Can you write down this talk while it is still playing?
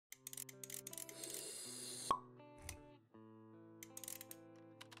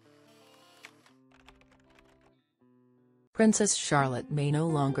Princess Charlotte may no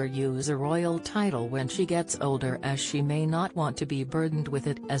longer use a royal title when she gets older, as she may not want to be burdened with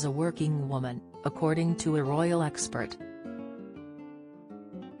it as a working woman, according to a royal expert.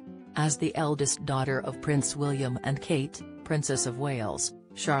 As the eldest daughter of Prince William and Kate, Princess of Wales,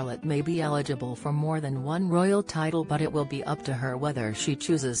 Charlotte may be eligible for more than one royal title, but it will be up to her whether she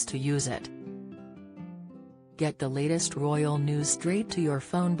chooses to use it. Get the latest royal news straight to your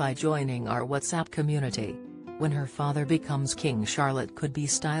phone by joining our WhatsApp community. When her father becomes king, Charlotte could be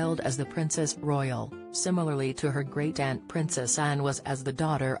styled as the Princess Royal, similarly to her great-aunt Princess Anne was as the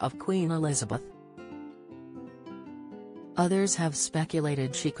daughter of Queen Elizabeth. Others have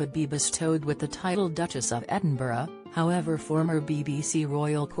speculated she could be bestowed with the title Duchess of Edinburgh, however former BBC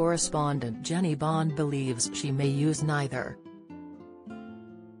royal correspondent Jenny Bond believes she may use neither.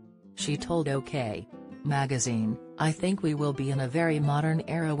 She told OK! Magazine, "I think we will be in a very modern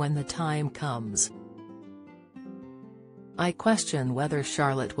era when the time comes. I question whether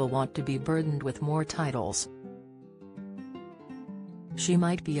Charlotte will want to be burdened with more titles. She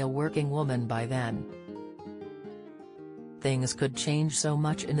might be a working woman by then. Things could change so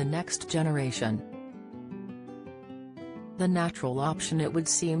much in the next generation. The natural option, it would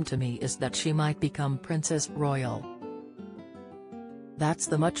seem to me, is that she might become Princess Royal. That's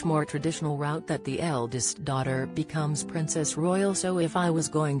the much more traditional route, that the eldest daughter becomes Princess Royal, so if I was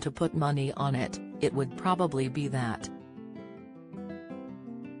going to put money on it, it would probably be that.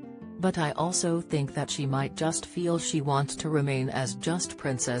 But I also think that she might just feel she wants to remain as just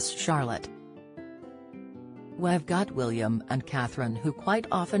Princess Charlotte. We've got William and Catherine, who quite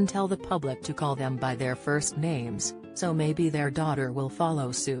often tell the public to call them by their first names, so maybe their daughter will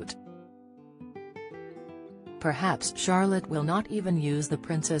follow suit. Perhaps Charlotte will not even use the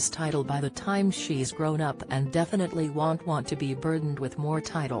princess title by the time she's grown up, and definitely won't want to be burdened with more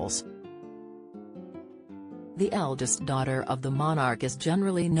titles. The eldest daughter of the monarch is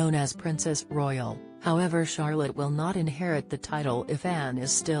generally known as Princess Royal, however Charlotte will not inherit the title if Anne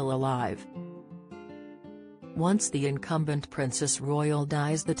is still alive. Once the incumbent Princess Royal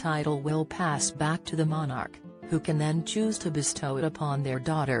dies, the title will pass back to the monarch, who can then choose to bestow it upon their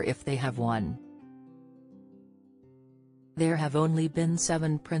daughter if they have one. There have only been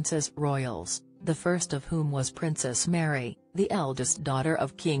 7 Princess Royals, the first of whom was Princess Mary, the eldest daughter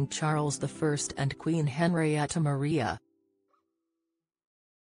of King Charles I and Queen Henrietta Maria.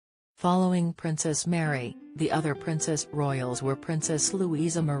 Following Princess Mary, the other Princess Royals were Princess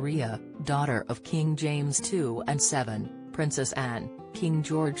Louisa Maria, daughter of King James II and VII, Princess Anne, King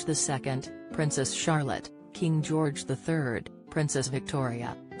George II, Princess Charlotte, King George III, Princess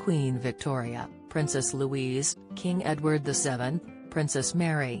Victoria, Queen Victoria, Princess Louise, King Edward VII, Princess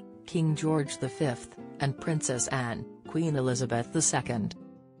Mary, King George V, and Princess Anne, Queen Elizabeth II.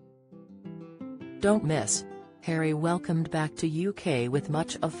 Don't miss. Harry welcomed back to UK with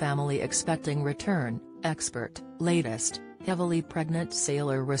much of family expecting return, expert. Latest, heavily pregnant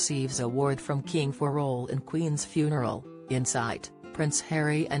sailor receives award from King for role in Queen's funeral. Insight, Prince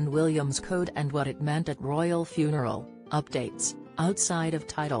Harry and William's code and what it meant at royal funeral. Updates. Outside of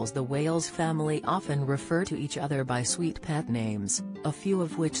titles, the Wales family often refer to each other by sweet pet names, a few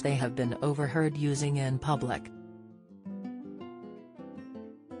of which they have been overheard using in public.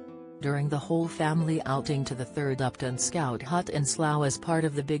 During the whole family outing to the 3rd Upton Scout hut in Slough as part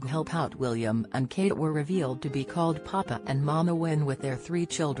of the Big Help Out, William and Kate were revealed to be called Papa and Mama Win with their 3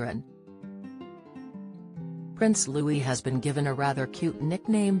 children. Prince Louis has been given a rather cute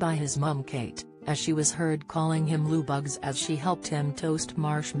nickname by his mum Kate, as she was heard calling him Lou Bugs as she helped him toast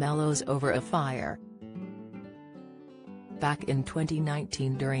marshmallows over a fire. Back in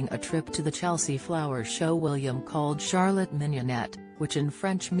 2019, during a trip to the Chelsea Flower Show, William called Charlotte Mignonette, which in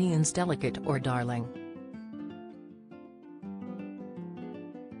French means delicate or darling.